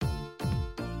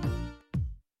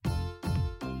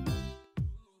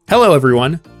Hello,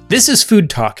 everyone. This is Food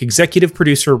Talk executive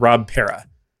producer Rob Pera.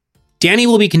 Danny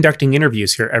will be conducting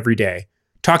interviews here every day,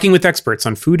 talking with experts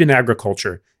on food and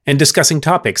agriculture, and discussing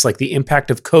topics like the impact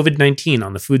of COVID-19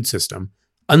 on the food system,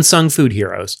 unsung food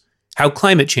heroes, how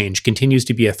climate change continues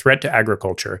to be a threat to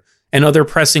agriculture, and other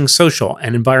pressing social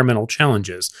and environmental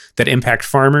challenges that impact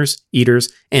farmers,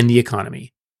 eaters, and the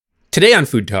economy. Today on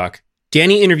Food Talk,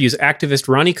 Danny interviews activist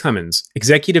Ronnie Cummins,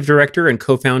 executive director and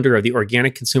co-founder of the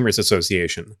Organic Consumers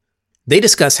Association. They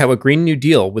discuss how a Green New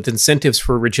Deal with incentives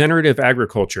for regenerative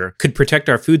agriculture could protect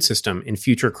our food system in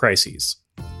future crises.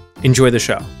 Enjoy the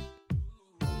show.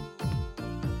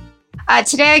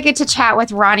 Today I get to chat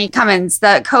with Ronnie Cummins,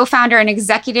 the co-founder and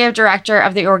executive director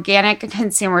of the Organic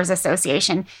Consumers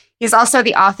Association. He's also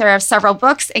the author of several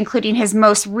books, including his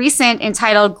most recent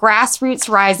entitled Grassroots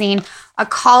Rising, A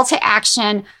Call to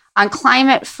Action on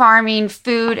Climate Farming,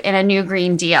 Food, and a New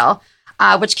Green Deal,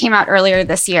 which came out earlier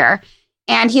this year.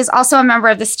 And he's also a member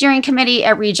of the steering committee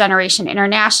at Regeneration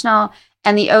International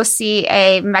and the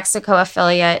OCA Mexico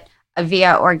affiliate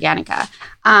Via Organica.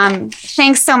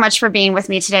 Thanks so much for being with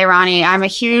me today, Ronnie. I'm a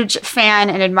huge fan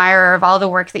and admirer of all the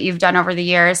work that you've done over the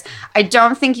years. I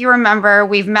don't think you remember,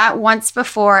 we've met once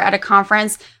before at a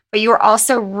conference, but you were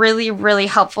also really, really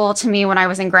helpful to me when I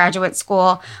was in graduate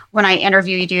school when I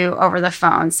interviewed you over the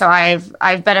phone. So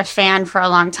I've been a fan for a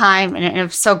long time, and I'm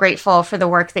so grateful for the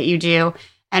work that you do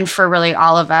and for really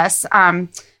all of us.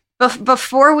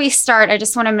 Before we start, I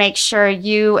just want to make sure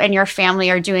you and your family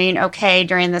are doing okay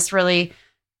during this really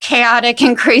chaotic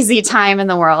and crazy time in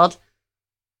the world.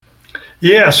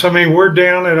 Yes, we're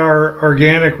down at our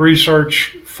organic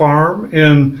research farm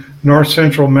in north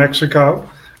central Mexico,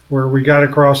 where we got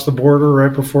across the border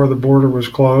right before the border was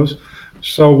closed.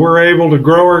 So we're able to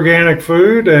grow organic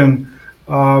food and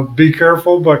be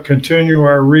careful, but continue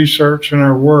our research and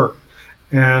our work.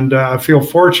 And I feel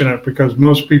fortunate because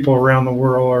most people around the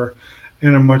world are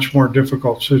in a much more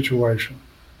difficult situation.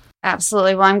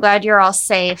 Absolutely. Well, I'm glad you're all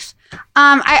safe.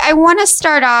 I want to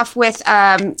start off with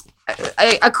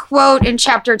a quote in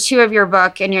chapter 2 of your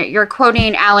book, and you're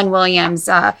quoting Alan Williams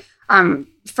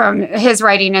from his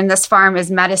writing in This Farm is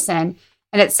Medicine.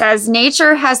 And it says,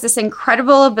 nature has this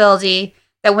incredible ability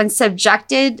that when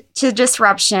subjected to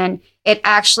disruption, it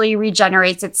actually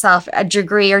regenerates itself a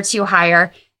degree or two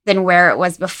higher than where it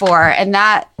was before. And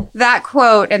that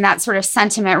quote and that sort of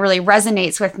sentiment really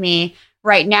resonates with me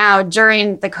right now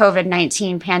during the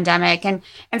COVID-19 pandemic. And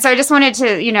so I just wanted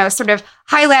to, sort of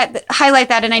highlight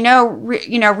that. And I know,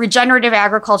 regenerative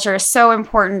agriculture is so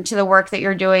important to the work that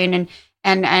you're doing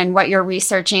and what you're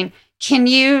researching. Can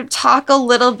you talk a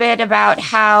little bit about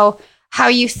how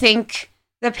you think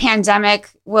the pandemic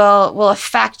will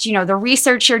affect, the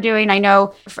research you're doing? I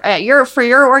know for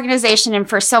your organization and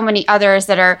for so many others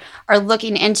that are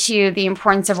looking into the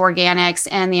importance of organics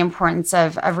and the importance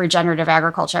of regenerative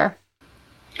agriculture.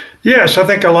 Yes, I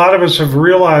think a lot of us have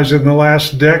realized in the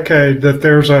last decade that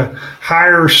there's a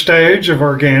higher stage of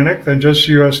organic than just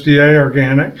USDA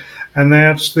organic, and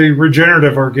that's the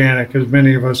regenerative organic, as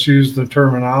many of us use the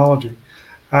terminology.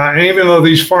 And even though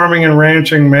these farming and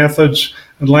ranching methods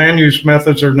and land use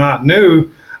methods are not new,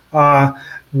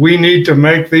 we need to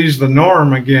make these the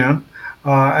norm again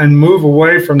and move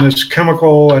away from this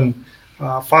chemical and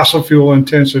fossil fuel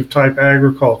intensive type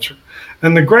agriculture.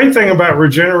 And the great thing about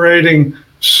regenerating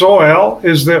soil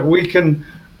is that we can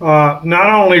not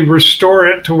only restore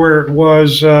it to where it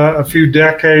was a few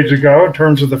decades ago in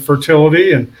terms of the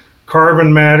fertility and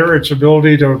carbon matter, its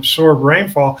ability to absorb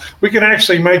rainfall, we can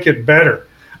actually make it better.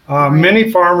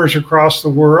 Many farmers across the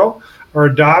world are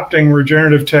adopting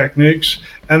regenerative techniques,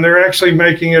 and they're actually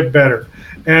making it better.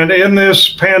 And in this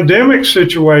pandemic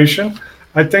situation,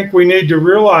 I think we need to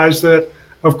realize that,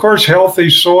 of course, healthy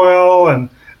soil and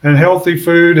healthy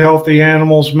food, healthy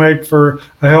animals make for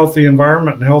a healthy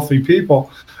environment and healthy people,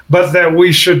 but that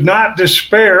we should not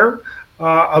despair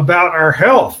about our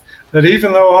health. That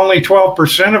even though only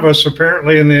 12% of us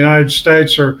apparently in the United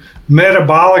States are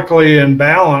metabolically in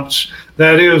balance,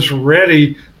 that is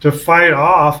ready to fight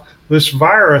off this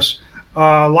virus,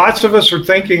 lots of us are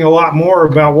thinking a lot more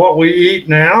about what we eat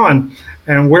now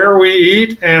and where we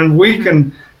eat, and we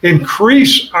can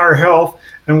increase our health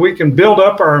and we can build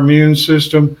up our immune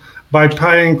system by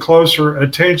paying closer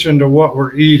attention to what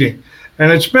we're eating.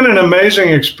 And it's been an amazing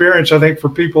experience, I think, for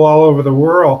people all over the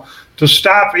world to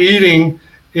stop eating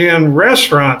in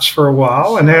restaurants for a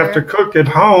while and have to cook at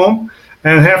home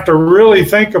and have to really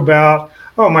think about,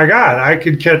 oh my God, I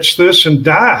could catch this and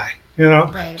die,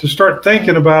 to start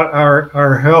thinking about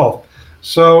our health.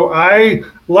 So I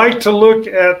like to look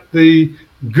at the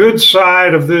good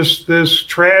side of this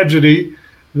tragedy,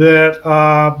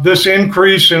 that this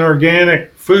increase in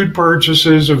organic food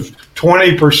purchases of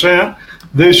 20%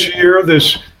 this year.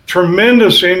 This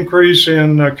tremendous increase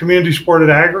in community-supported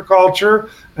agriculture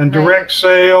and direct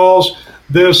sales.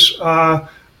 This,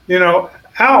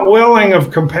 outwelling of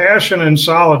compassion and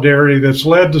solidarity that's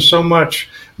led to so much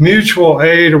mutual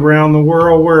aid around the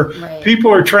world, where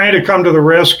people are trying to come to the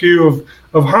rescue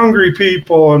of hungry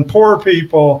people and poor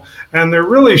people, and they're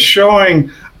really showing,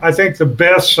 I think, the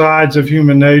best sides of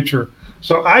human nature.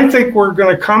 So I think we're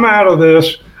going to come out of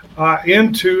this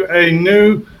into a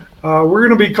new, we're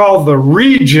going to be called the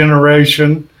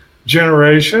regeneration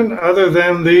generation, other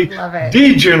than the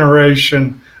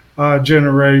degeneration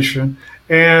generation.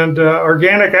 And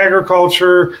organic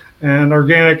agriculture and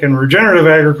organic and regenerative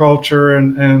agriculture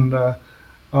and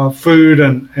food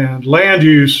and land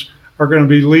use are going to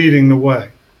be leading the way.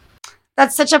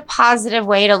 That's such a positive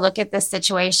way to look at this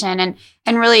situation.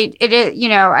 And really, it is,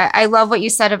 I love what you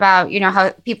said about,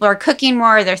 how people are cooking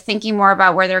more, they're thinking more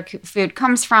about where their food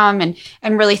comes from, and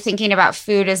really thinking about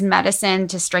food as medicine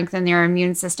to strengthen their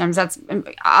immune systems. That's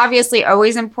obviously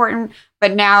always important,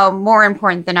 but now more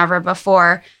important than ever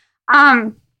before.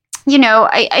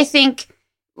 I think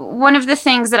one of the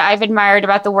things that I've admired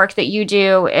about the work that you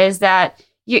do is that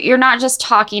you're not just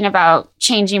talking about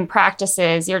changing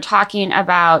practices, you're talking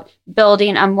about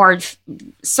building a more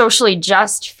socially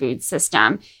just food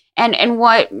system. And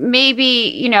what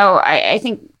maybe, I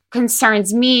think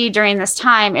concerns me during this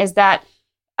time is that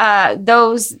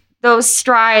those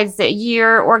strides that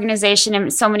your organization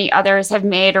and so many others have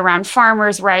made around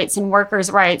farmers' rights and workers'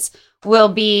 rights will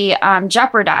be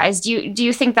jeopardized. Do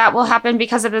you think that will happen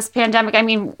because of this pandemic? I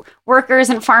mean, workers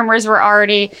and farmers were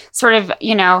already sort of,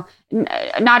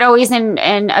 not always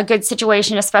in a good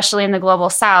situation, especially in the global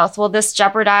South. Will this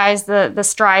jeopardize the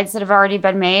strides that have already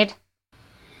been made?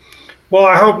 Well,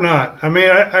 I hope not. I mean,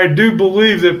 I do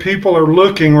believe that people are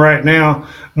looking right now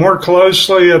more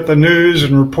closely at the news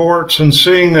and reports and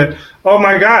seeing that, oh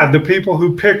my God, the people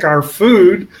who pick our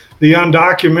food, the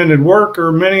undocumented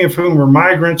worker, many of whom are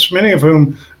migrants, many of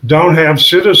whom don't have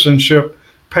citizenship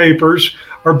papers,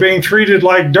 are being treated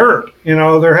like dirt.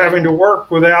 They're having to work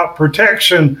without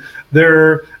protection.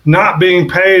 They're not being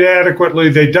paid adequately.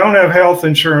 They don't have health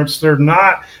insurance. They're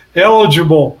not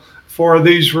eligible for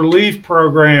these relief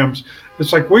programs.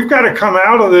 It's like, we've got to come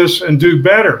out of this and do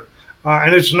better.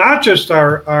 And it's not just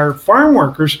our farm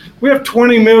workers. We have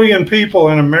 20 million people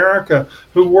in America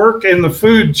who work in the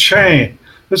food chain.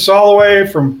 This is all the way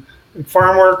from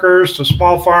farm workers to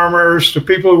small farmers to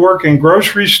people who work in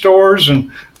grocery stores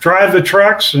and drive the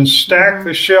trucks and stack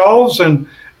the shelves. And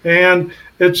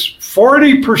it's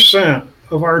 40%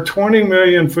 of our 20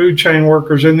 million food chain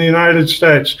workers in the United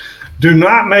States do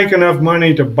not make enough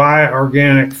money to buy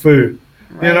organic food.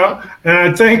 Right. And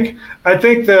I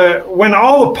think that when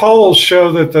all the polls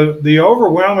show that the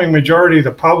overwhelming majority of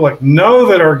the public know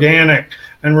that organic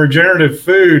and regenerative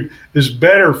food is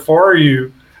better for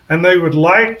you, and they would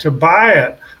like to buy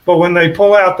it, but when they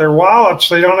pull out their wallets,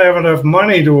 they don't have enough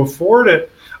money to afford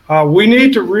it. We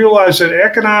need to realize that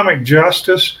economic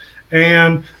justice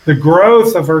and the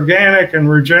growth of organic and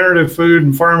regenerative food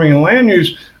and farming and land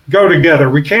use go together.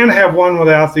 We can't have one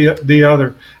without the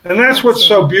other. And that's what's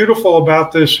so beautiful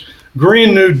about this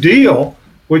Green New Deal,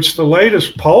 which the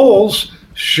latest polls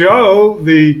show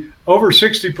the over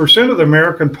 60% of the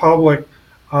American public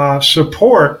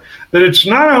support, that it's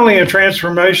not only a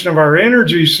transformation of our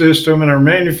energy system and our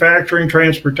manufacturing,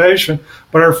 transportation,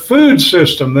 but our food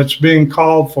system that's being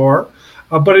called for,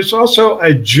 but it's also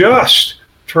a just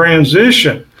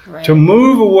transition to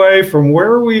move away from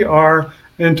where we are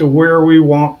into where we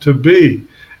want to be.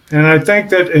 And I think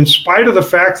that in spite of the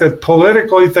fact that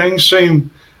politically things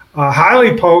seem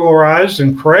highly polarized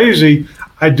and crazy,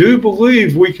 I do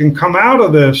believe we can come out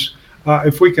of this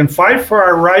if we can fight for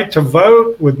our right to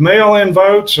vote with mail-in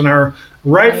votes and our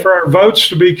right for our votes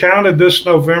to be counted this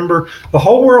November. The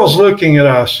whole world's looking at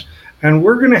us, and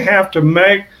we're going to have to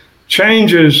make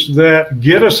changes that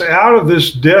get us out of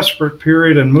this desperate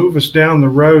period and move us down the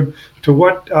road to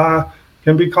what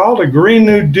can be called a Green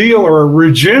New Deal or a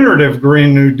regenerative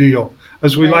Green New Deal,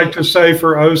 as we like to say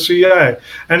for OCA.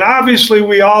 And obviously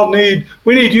we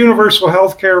need universal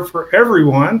health care for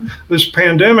everyone, this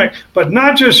pandemic, but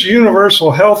not just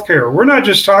universal health care. We're not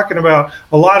just talking about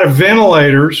a lot of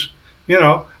ventilators,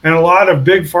 and a lot of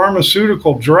big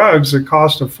pharmaceutical drugs that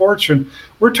cost a fortune.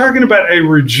 We're talking about a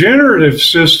regenerative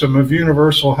system of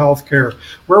universal health care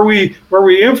where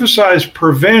we emphasize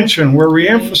prevention, where we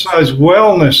emphasize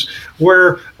wellness,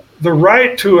 where the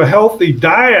right to a healthy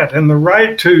diet and the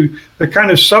right to the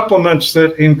kind of supplements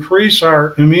that increase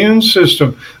our immune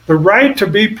system, the right to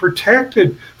be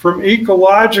protected from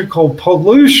ecological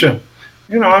pollution.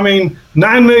 I mean,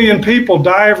 9 million people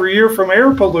die every year from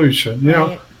air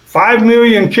pollution. 5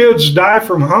 million kids die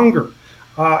from hunger.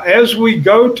 As we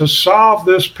go to solve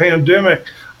this pandemic,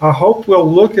 I hope we'll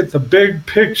look at the big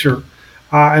picture.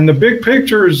 And the big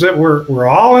picture is that we're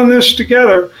all in this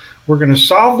together. We're going to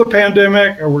solve the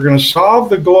pandemic, or we're going to solve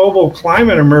the global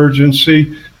climate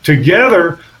emergency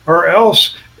together, or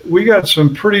else we got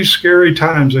some pretty scary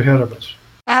times ahead of us.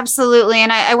 Absolutely.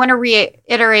 And I want to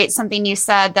reiterate something you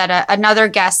said that another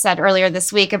guest said earlier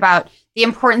this week about the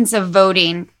importance of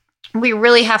voting. We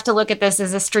really have to look at this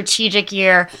as a strategic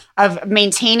year of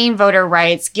maintaining voter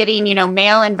rights, getting,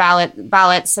 mail-in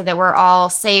ballots so that we're all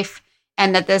safe,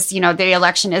 and that this, the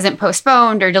election isn't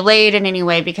postponed or delayed in any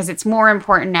way, because it's more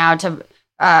important now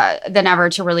than ever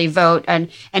to really vote, and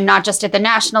not just at the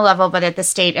national level, but at the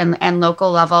state and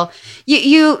local level.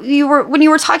 You were, when you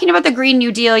were talking about the Green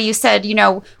New Deal, you said,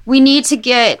 we need to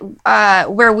get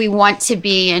where we want to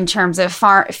be in terms of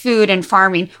food and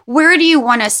farming. Where do you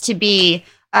want us to be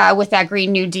with that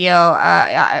Green New Deal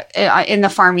in the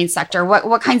farming sector?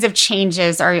 What kinds of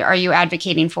changes are you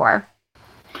advocating for?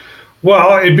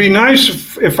 Well, it'd be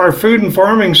nice if our food and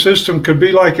farming system could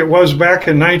be like it was back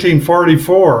in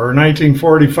 1944 or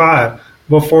 1945,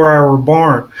 before I were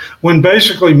born, when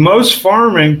basically most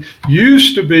farming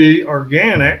used to be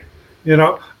organic.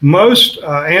 Most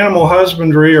animal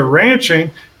husbandry or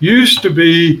ranching used to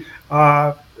be,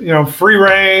 free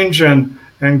range and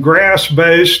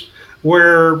grass-based,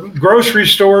 where grocery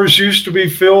stores used to be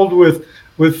filled with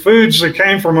foods that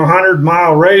came from a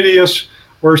 100-mile radius,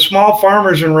 where small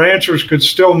farmers and ranchers could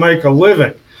still make a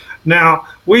living. Now,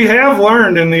 we have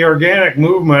learned in the organic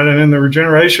movement and in the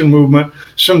regeneration movement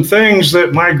some things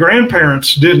that my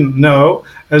grandparents didn't know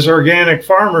as organic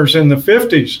farmers in the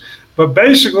 50s. But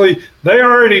basically, they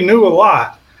already knew a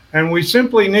lot. And we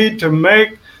simply need to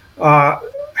make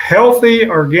healthy,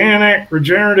 organic,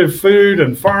 regenerative food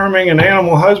and farming and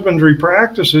animal husbandry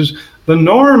practices the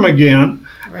norm again.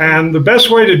 Right. And the best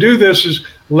way to do this is,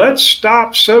 let's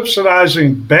stop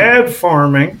subsidizing bad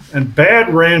farming and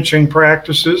bad ranching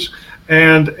practices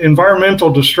and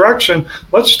environmental destruction.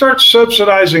 Let's start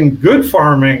subsidizing good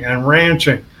farming and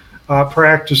ranching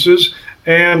practices,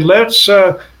 and let's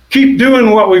keep doing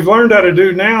what we've learned how to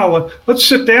do now. Let's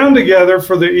sit down together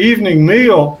for the evening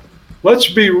meal. Let's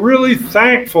be really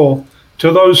thankful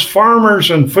to those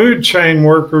farmers and food chain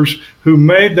workers who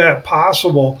made that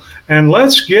possible, and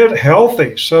let's get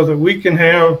healthy so that we can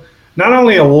have not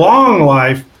only a long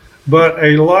life, but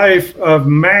a life of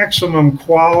maximum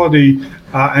quality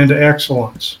and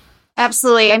excellence.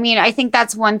 Absolutely. I mean, I think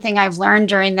that's one thing I've learned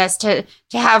during this, to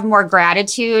have more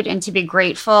gratitude and to be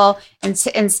grateful, and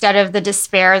instead of the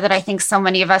despair that I think so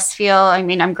many of us feel. I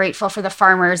mean, I'm grateful for the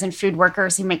farmers and food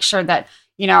workers who make sure that,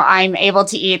 I'm able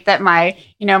to eat, that my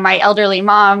elderly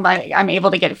mom, I'm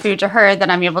able to get food to her, that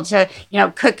I'm able to,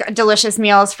 cook delicious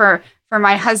meals for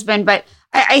my husband. But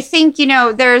I think,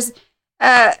 there's,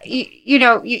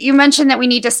 you mentioned that we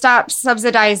need to stop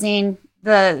subsidizing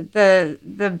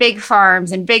the big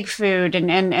farms and big food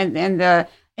and the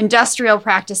industrial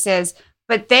practices,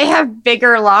 but they have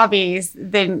bigger lobbies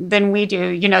than we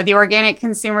do. The Organic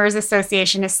Consumers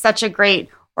Association is such a great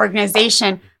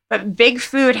organization, but big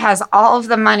food has all of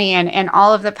the money and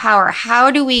all of the power.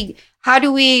 How do we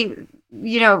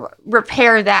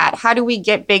repair that? How do we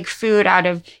get big food out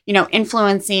of,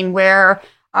 influencing where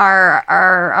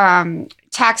our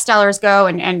tax dollars go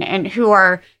and who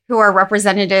our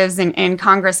representatives in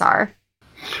Congress are?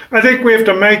 I think we have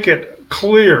to make it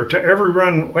clear to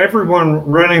everyone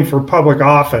running for public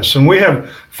office, and we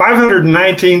have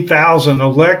 519,000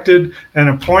 elected and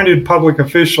appointed public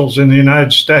officials in the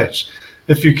United States.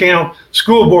 If you count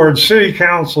school boards, city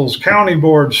councils, county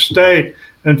boards, state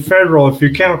and federal, if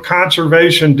you count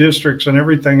conservation districts and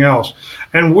everything else.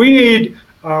 And we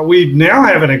now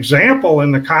have an example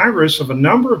in the Congress of a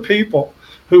number of people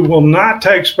who will not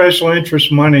take special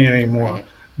interest money anymore. Right.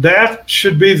 That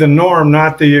should be the norm,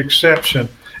 not the exception.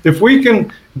 If we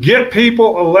can get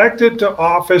people elected to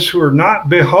office who are not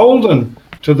beholden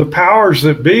to the powers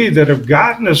that be that have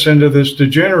gotten us into this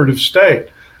degenerative state,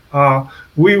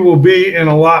 we will be in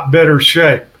a lot better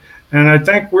shape. And I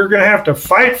think we're going to have to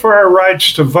fight for our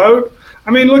rights to vote.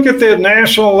 I mean, look at the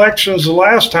national elections the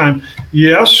last time.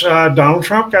 Yes, Donald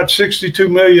Trump got 62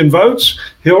 million votes.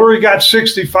 Hillary got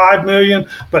 65 million,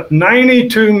 but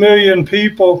 92 million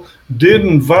people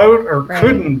didn't vote or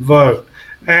couldn't vote.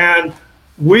 And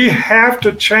we have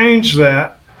to change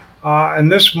that. And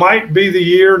this might be the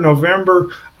year, November,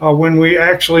 when we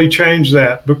actually change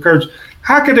that. Because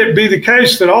how could it be the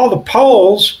case that all the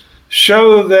polls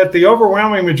show that the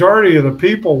overwhelming majority of the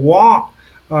people want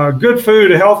good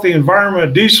food, a healthy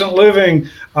environment, decent living,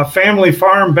 family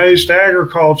farm-based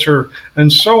agriculture,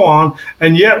 and so on.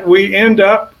 And yet we end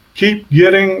up keep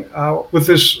getting, with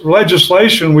this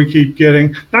legislation we keep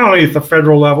getting, not only at the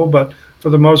federal level, but for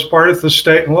the most part at the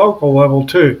state and local level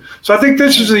too. So I think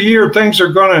this is the year things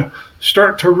are going to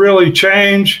start to really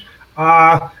change.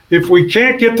 If we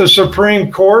can't get the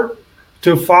Supreme Court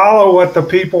to follow what the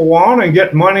people want and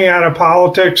get money out of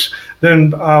politics,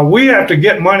 then we have to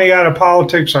get money out of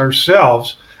politics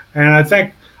ourselves. And I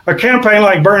think a campaign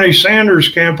like Bernie Sanders'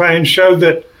 campaign showed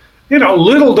that,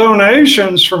 little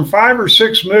donations from 5 or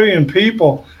 6 million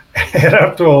people add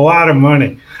up to a lot of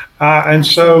money. And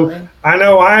so I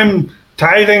know I'm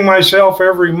tithing myself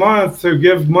every month to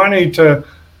give money to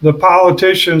the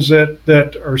politicians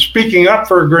that are speaking up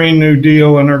for a Green New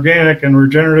Deal and organic and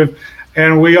regenerative.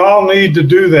 And we all need to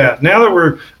do that. Now that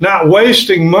we're not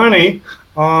wasting money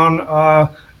on,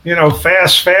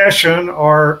 fast fashion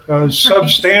or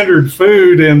substandard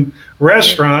food in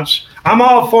restaurants. I'm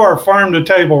all for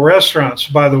farm-to-table restaurants,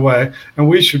 by the way, and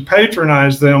we should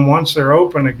patronize them once they're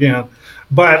open again.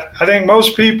 But I think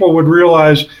most people would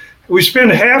realize we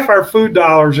spend half our food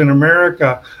dollars in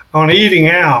America on eating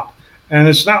out, and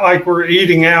it's not like we're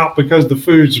eating out because the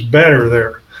food's better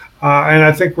there. And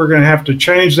I think we're going to have to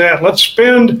change that. Let's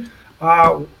spend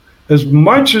as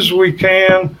much as we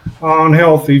can on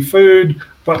healthy food,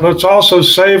 but let's also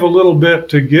save a little bit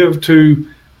to give to,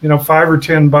 $5 or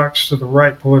 $10 to the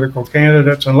right political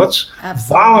candidates, and let's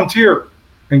volunteer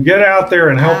and get out there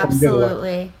and help them get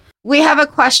elected. We have a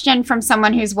question from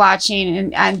someone who's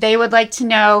watching, and they would like to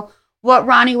know what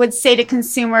Ronnie would say to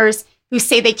consumers who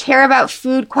say they care about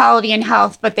food quality and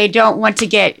health, but they don't want to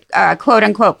get quote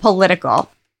unquote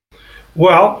political.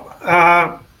 Well,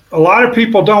 a lot of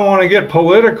people don't want to get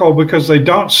political because they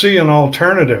don't see an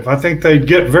alternative. I think they'd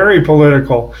get very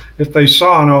political if they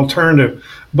saw an alternative.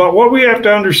 But what we have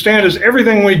to understand is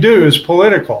everything we do is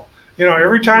political.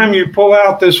 Every time you pull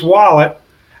out this wallet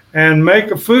and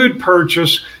make a food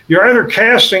purchase, you're either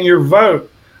casting your vote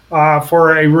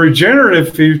for a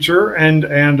regenerative future and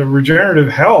a regenerative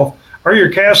health, or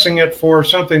you're casting it for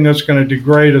something that's going to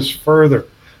degrade us further.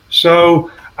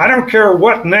 So I don't care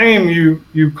what name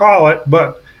you call it,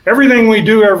 but everything we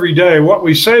do every day, what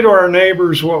we say to our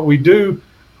neighbors, what we do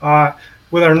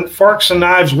with our forks and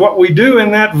knives, what we do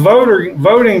in that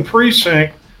voting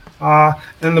precinct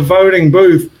and the voting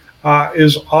booth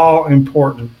is all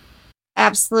important.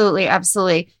 Absolutely,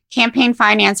 absolutely. Campaign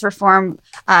finance reform,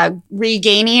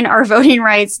 regaining our voting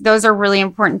rights, those are really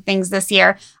important things this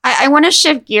year. I want to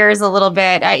shift gears a little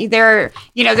bit.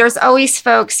 There's always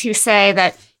folks who say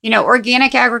that,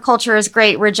 organic agriculture is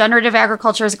great, regenerative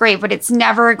agriculture is great, but it's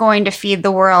never going to feed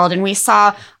the world. And we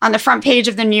saw on the front page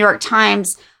of the New York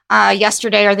Times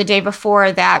yesterday or the day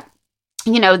before that,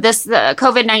 the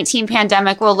COVID-19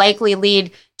 pandemic will likely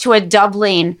lead to a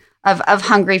doubling of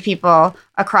hungry people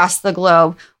across the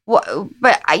globe. But,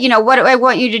 what I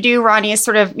want you to do, Ronnie, is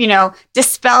sort of,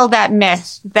 dispel that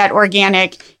myth that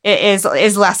organic is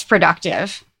less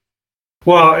productive.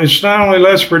 Well, it's not only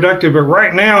less productive, but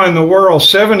right now in the world,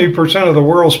 70% of the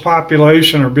world's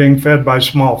population are being fed by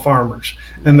small farmers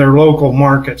in their local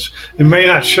markets. It may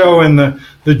not show in the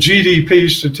GDP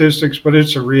statistics, but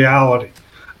it's a reality.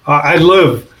 I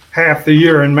live half the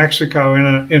year in Mexico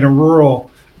in a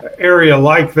rural area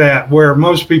like that, where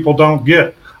most people don't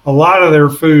get a lot of their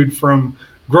food from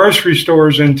grocery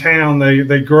stores in town.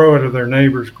 They grow it or their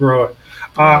neighbors grow it.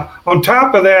 On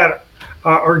top of that,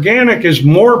 organic is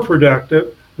more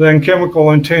productive than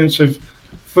chemical intensive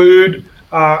food.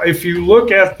 If you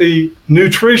look at the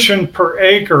nutrition per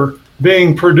acre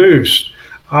being produced,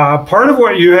 part of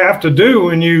what you have to do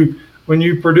when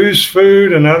you produce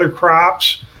food and other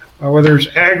crops, whether it's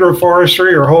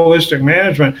agroforestry or holistic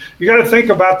management, you got to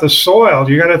think about the soil.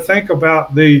 You got to think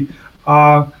about the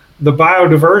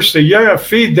biodiversity. You got to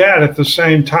feed that at the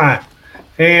same time.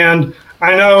 And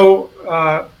I know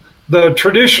the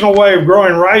traditional way of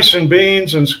growing rice and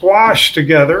beans and squash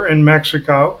together in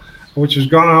Mexico, which has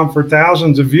gone on for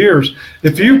thousands of years,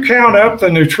 if you count up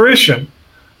the nutrition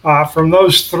from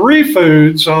those three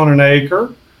foods on an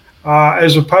acre,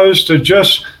 as opposed to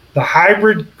just the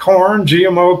hybrid corn,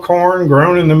 GMO corn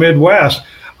grown in the Midwest,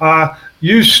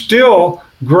 you still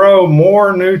grow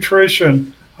more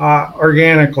nutrition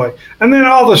organically. And then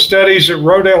all the studies at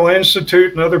Rodale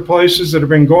Institute and other places that have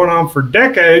been going on for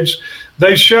decades,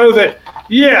 they show that,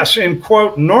 yes, in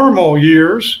quote, normal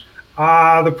years,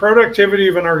 the productivity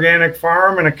of an organic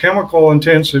farm and a chemical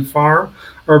intensive farm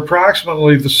are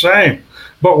approximately the same.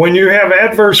 But when you have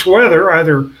adverse weather,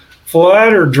 either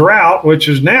flood or drought, which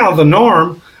is now the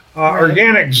norm,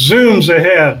 organic zooms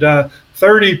ahead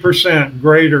 30%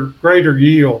 greater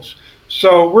yields.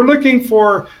 So we're looking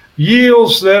for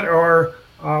yields that are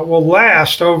will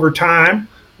last over time,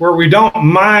 where we don't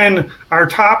mine our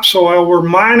topsoil. We're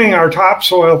mining our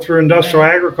topsoil through industrial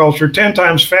agriculture 10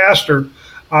 times faster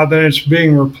than it's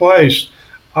being replaced.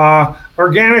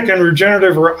 Organic and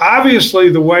regenerative are obviously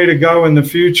the way to go in the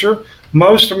future.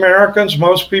 Most Americans,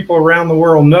 most people around the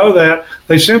world know that.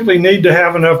 They simply need to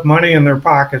have enough money in their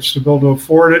pockets to be able to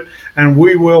afford it, and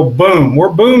we will boom. We're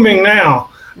booming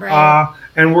now,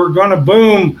 and we're going to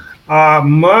boom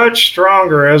much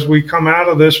stronger as we come out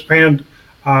of this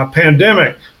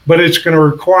pandemic. But it's going to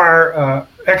require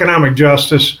economic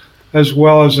justice as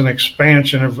well as an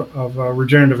expansion of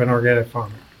regenerative and organic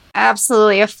farming.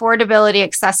 Absolutely. Affordability,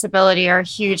 accessibility are a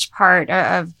huge part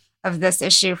of this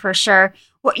issue for sure.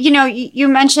 Well, you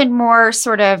mentioned more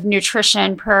sort of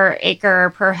nutrition per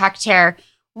acre, per hectare.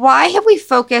 Why have we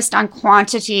focused on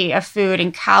quantity of food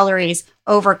and calories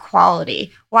over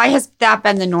quality? Why has that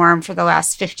been the norm for the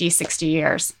last 50, 60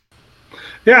 years?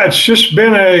 Yeah, it's just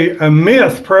been a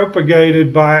myth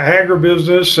propagated by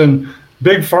agribusiness and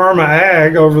big pharma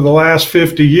ag over the last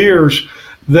 50 years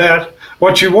that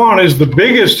what you want is the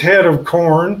biggest head of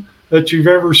corn that you've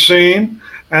ever seen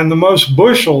and the most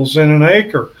bushels in an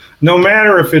acre. No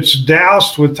matter if it's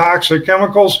doused with toxic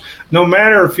chemicals, no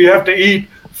matter if you have to eat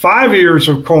 5 ears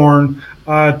of corn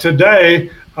today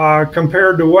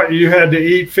compared to what you had to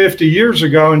eat 50 years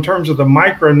ago in terms of the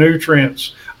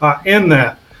micronutrients in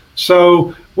that.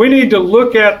 So we need to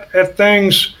look at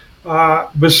things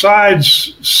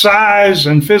besides size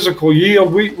and physical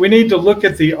yield. We need to look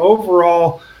at the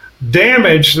overall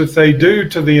damage that they do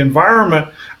to the environment.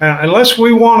 Unless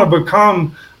we want to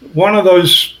become one of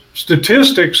those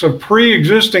statistics of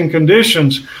pre-existing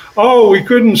conditions, we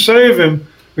couldn't save him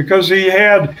because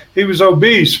he was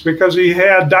obese, because he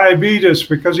had diabetes,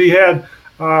 because he had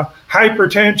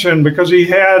hypertension, because he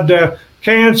had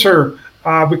cancer,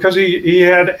 because he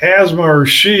had asthma or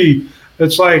she.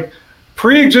 It's like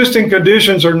pre-existing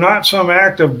conditions are not some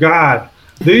act of God.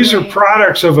 These are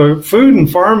products of a food and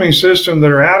farming system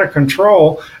that are out of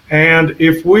control. And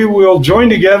if we will join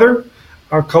together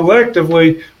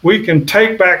collectively, we can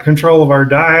take back control of our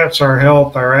diets, our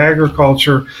health, our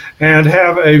agriculture, and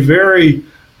have a very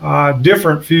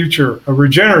different future, a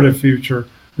regenerative future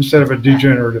instead of a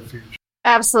degenerative future.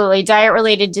 Absolutely.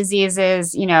 Diet-related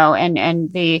diseases,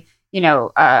 and the,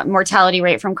 mortality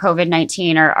rate from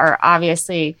COVID-19 are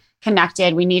obviously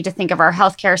connected. We need to think of our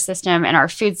healthcare system and our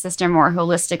food system more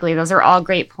holistically. Those are all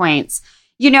great points.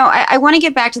 I want to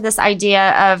get back to this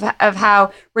idea of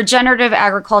how regenerative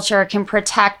agriculture can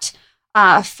protect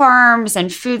farms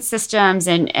and food systems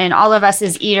and all of us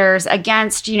as eaters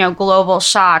against, global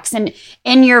shocks. And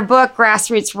in your book,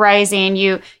 Grassroots Rising,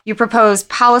 you propose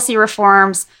policy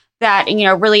reforms that,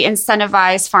 really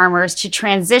incentivize farmers to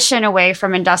transition away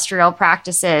from industrial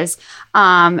practices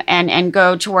and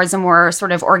go towards a more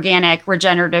sort of organic,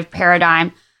 regenerative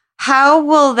paradigm. How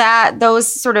will those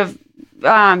sort of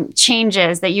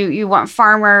changes that you want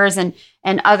farmers and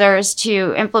others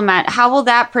to implement, how will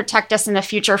that protect us in the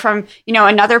future from,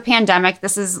 another pandemic?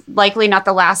 This is likely not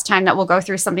the last time that we'll go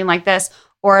through something like this,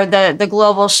 or the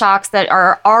global shocks that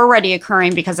are already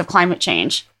occurring because of climate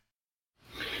change.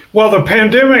 Well, the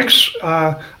pandemics,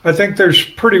 I think there's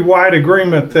pretty wide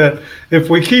agreement that if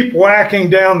we keep whacking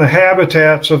down the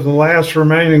habitats of the last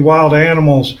remaining wild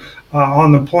animals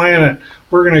on the planet,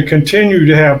 we're going to continue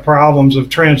to have problems of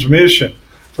transmission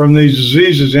from these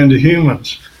diseases into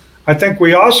humans. I think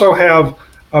we also have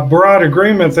a broad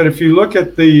agreement that if you look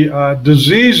at the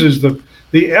diseases,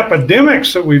 the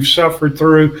epidemics that we've suffered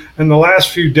through in the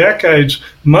last few decades,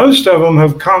 most of them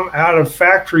have come out of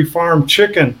factory farm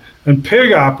chicken and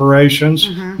pig operations,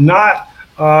 not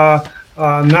either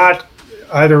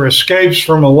escapes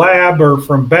from a lab or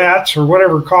from bats or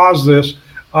whatever caused this.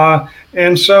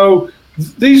 And so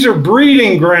these are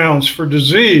breeding grounds for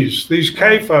disease, these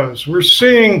CAFOs. We're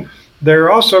seeing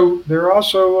they're also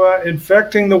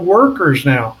infecting the workers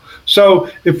now.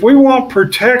 So if we want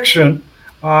protection,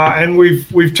 and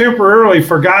we've temporarily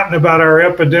forgotten about our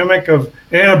epidemic of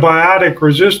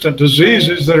antibiotic-resistant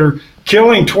diseases that are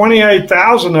killing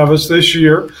 28,000 of us this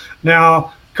year.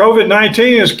 Now,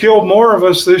 COVID-19 has killed more of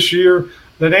us this year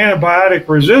than antibiotic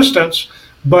resistance,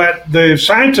 but the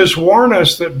scientists warn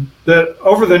us that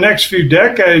over the next few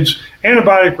decades,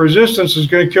 antibiotic resistance is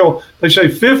going to kill, they say,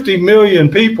 50 million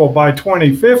people by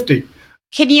 2050.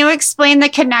 Can you explain the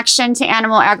connection to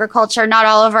animal agriculture? Not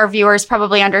all of our viewers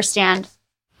probably understand.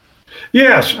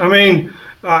 Yes, I mean,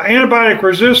 antibiotic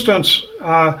resistance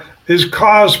is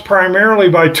caused primarily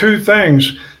by two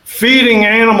things: feeding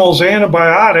animals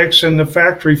antibiotics in the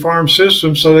factory farm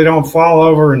system so they don't fall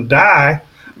over and die.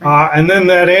 And then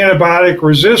that antibiotic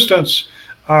resistance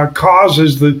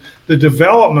causes the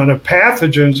development of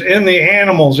pathogens in the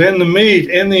animals, in the meat,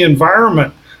 in the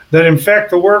environment that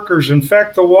infect the workers,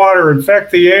 infect the water,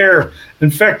 infect the air,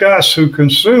 infect us who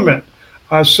consume it.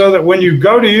 So that when you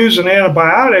go to use an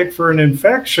antibiotic for an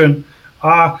infection,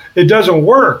 it doesn't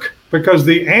work because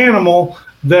the animal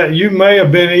that you may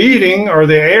have been eating or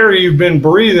the air you've been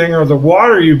breathing or the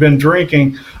water you've been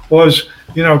drinking was,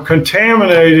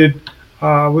 contaminated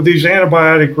with these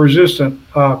antibiotic-resistant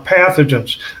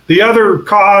pathogens. The other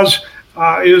cause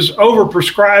is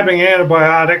overprescribing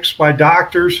antibiotics by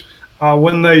doctors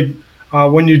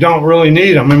when you don't really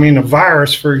need them. I mean, a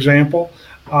virus, for example,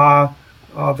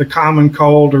 the common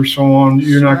cold or so on,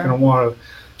 you're not going to want to.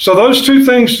 So those two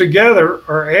things together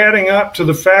are adding up to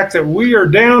the fact that we are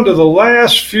down to the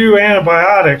last few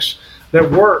antibiotics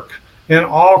that work in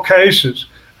all cases.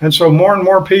 And so more and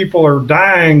more people are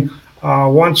dying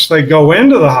once they go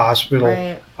into the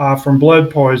hospital from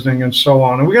blood poisoning and so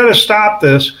on. And we got to stop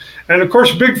this. And of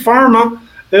course, Big Pharma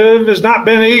has not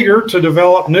been eager to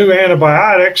develop new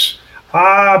antibiotics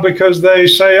because they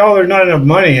say, there's not enough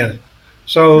money in it.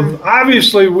 So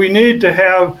obviously we need to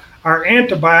have our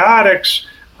antibiotics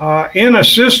in a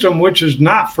system which is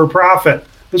not for profit.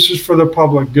 This is for the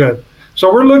public good.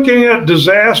 So we're looking at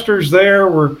disasters there.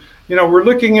 We're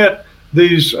looking at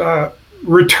these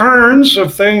returns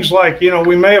of things like,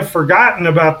 we may have forgotten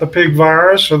about the pig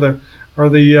virus or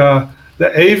the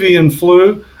avian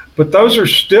flu, but those are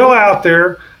still out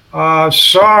there.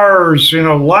 SARS,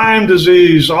 Lyme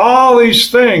disease, all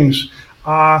these things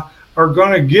are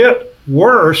going to get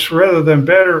worse rather than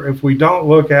better if we don't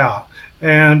look out.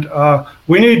 And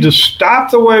we need to stop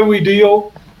the way we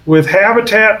deal with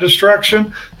habitat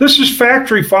destruction. This is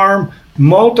factory farm,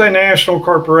 multinational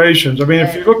corporations. I mean,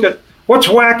 if you look at what's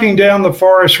whacking down the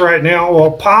forest right now,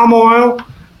 well, palm oil,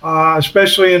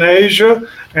 especially in Asia,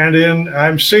 and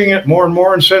I'm seeing it more and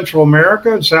more in Central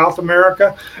America and South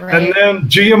America, and then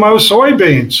GMO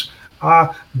soybeans.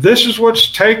 This is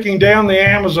what's taking down the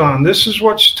Amazon. This is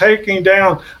what's taking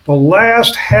down the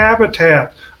last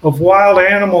habitat of wild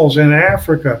animals in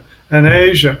Africa and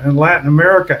Asia and Latin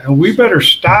America. And we better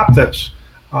stop this.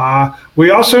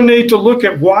 We also need to look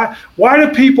at why do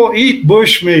people eat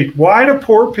bushmeat? Why do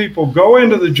poor people go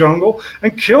into the jungle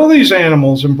and kill these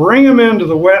animals and bring them into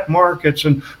the wet markets?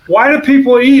 And why do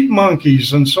people eat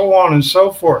monkeys and so on and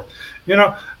so forth?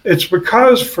 It's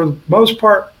because, for the most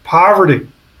part, poverty.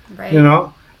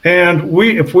 And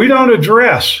if we don't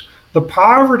address the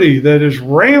poverty that is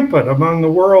rampant among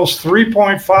the world's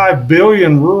 3.5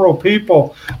 billion rural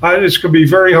people, it's going to be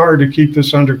very hard to keep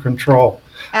this under control.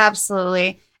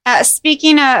 Absolutely.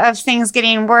 Speaking of things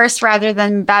getting worse rather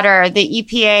than better, the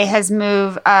EPA has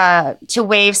moved to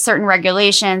waive certain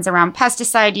regulations around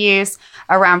pesticide use,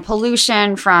 around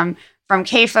pollution from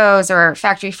CAFOs or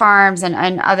factory farms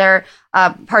and other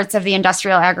parts of the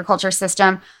industrial agriculture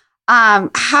system.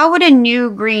 How would a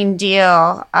new Green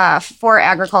Deal for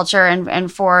agriculture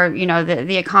and for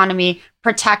the economy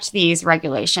protect these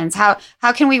regulations?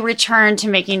 How can we return to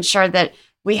making sure that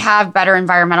we have better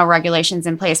environmental regulations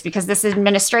in place? Because this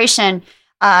administration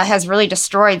has really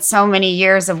destroyed so many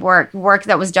years of work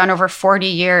that was done over 40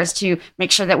 years to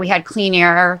make sure that we had clean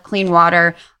air, clean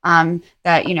water,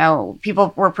 that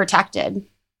people were protected.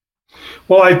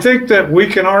 Well, I think that we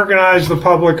can organize the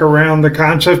public around the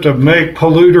concept of make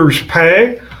polluters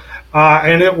pay,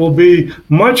 and it will be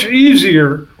much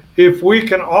easier if we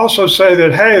can also say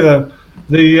that, hey,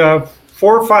 the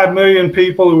 4 or 5 million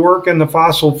people who work in the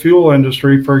fossil fuel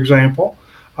industry, for example,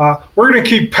 we're going to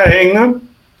keep paying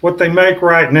them what they make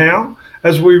right now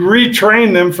as we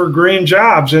retrain them for green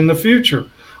jobs in the future.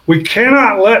 We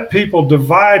cannot let people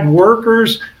divide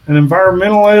workers and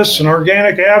environmentalists and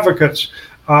organic advocates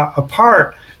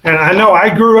apart. And I know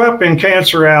I grew up in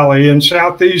Cancer Alley in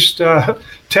southeast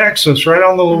Texas, right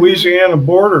on the Louisiana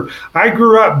border. I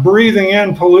grew up breathing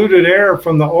in polluted air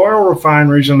from the oil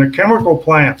refineries and the chemical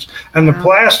plants and the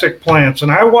plastic plants.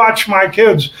 And I watched my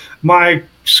kids, my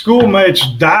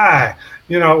schoolmates die.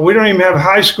 We don't even have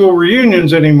high school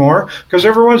reunions anymore because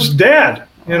everyone's dead,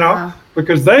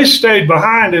 because they stayed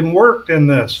behind and worked in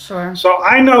this. Sure. So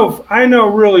I know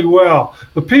really well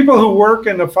the people who work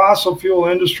in the fossil fuel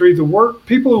industry,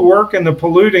 people who work in the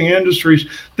polluting industries.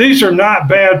 These are not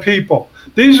bad people.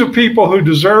 These are people who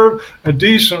deserve a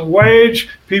decent wage,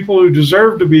 people who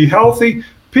deserve to be healthy,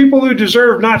 people who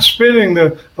deserve not spending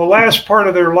the last part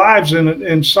of their lives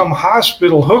in some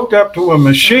hospital hooked up to a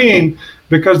machine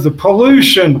because the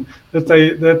pollution that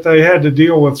they had to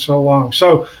deal with so long.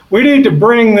 So we need to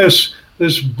bring this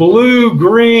this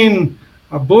blue-green,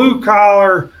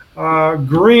 blue-collar,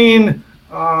 green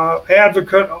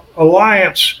advocate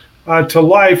alliance to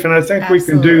life, and I think we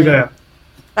can do that.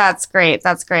 That's great.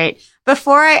 That's great.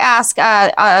 Before I ask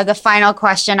the final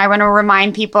question, I want to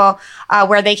remind people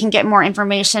where they can get more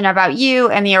information about you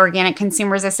and the Organic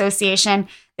Consumers Association.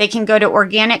 They can go to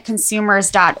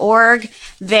organicconsumers.org.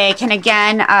 They can,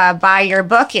 again, buy your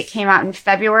book. It came out in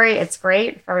February. It's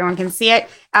great if everyone can see it.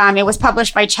 It was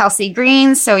published by Chelsea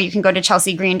Green, so you can go to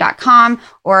chelseagreen.com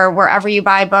or wherever you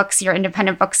buy books, your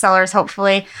independent booksellers,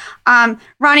 hopefully.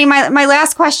 Ronnie, my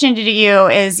last question to you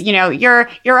is, you're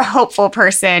a hopeful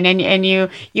person, and you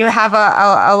have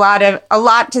a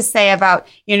lot to say about,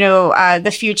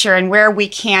 the future and where we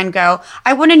can go.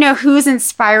 I want to know who's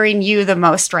inspiring you the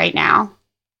most right now.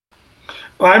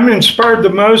 I'm inspired the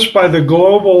most by the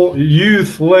global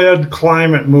youth-led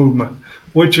climate movement,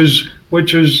 which is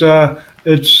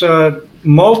it's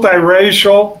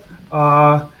multiracial,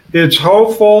 it's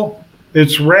hopeful,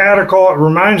 it's radical. It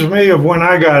reminds me of when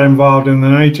I got involved in the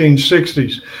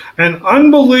 1960s. And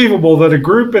unbelievable that a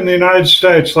group in the United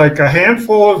States, like a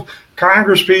handful of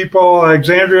Congresspeople,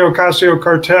 Alexandria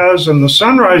Ocasio-Cortez and the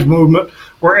Sunrise Movement,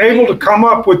 were able to come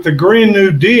up with the Green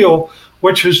New Deal,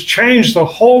 which has changed the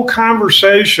whole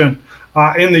conversation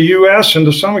in the U.S. and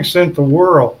to some extent the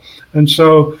world. And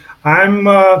so I'm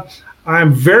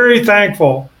very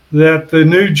thankful that the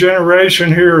new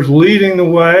generation here is leading the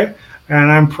way,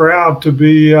 and I'm proud to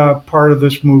be part of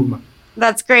this movement.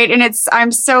 That's great. And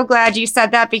I'm so glad you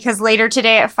said that, because later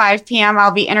today at 5 p.m., I'll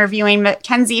be interviewing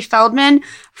Mackenzie Feldman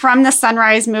from the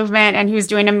Sunrise Movement, and who's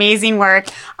doing amazing work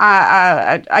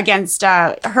against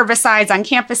herbicides on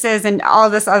campuses and all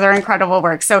of this other incredible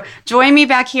work. So join me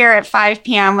back here at 5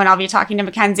 p.m. when I'll be talking to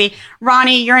Mackenzie.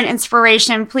 Ronnie, you're an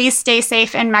inspiration. Please stay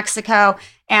safe in Mexico,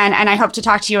 and I hope to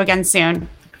talk to you again soon.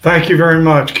 Thank you very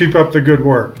much. Keep up the good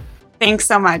work. Thanks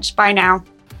so much. Bye now.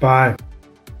 Bye.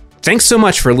 Thanks so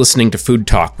much for listening to Food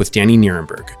Talk with Danny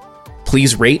Nierenberg.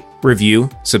 Please rate, review,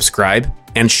 subscribe,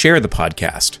 and share the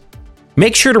podcast.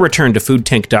 Make sure to return to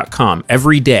foodtank.com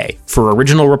every day for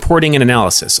original reporting and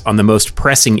analysis on the most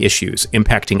pressing issues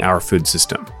impacting our food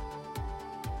system.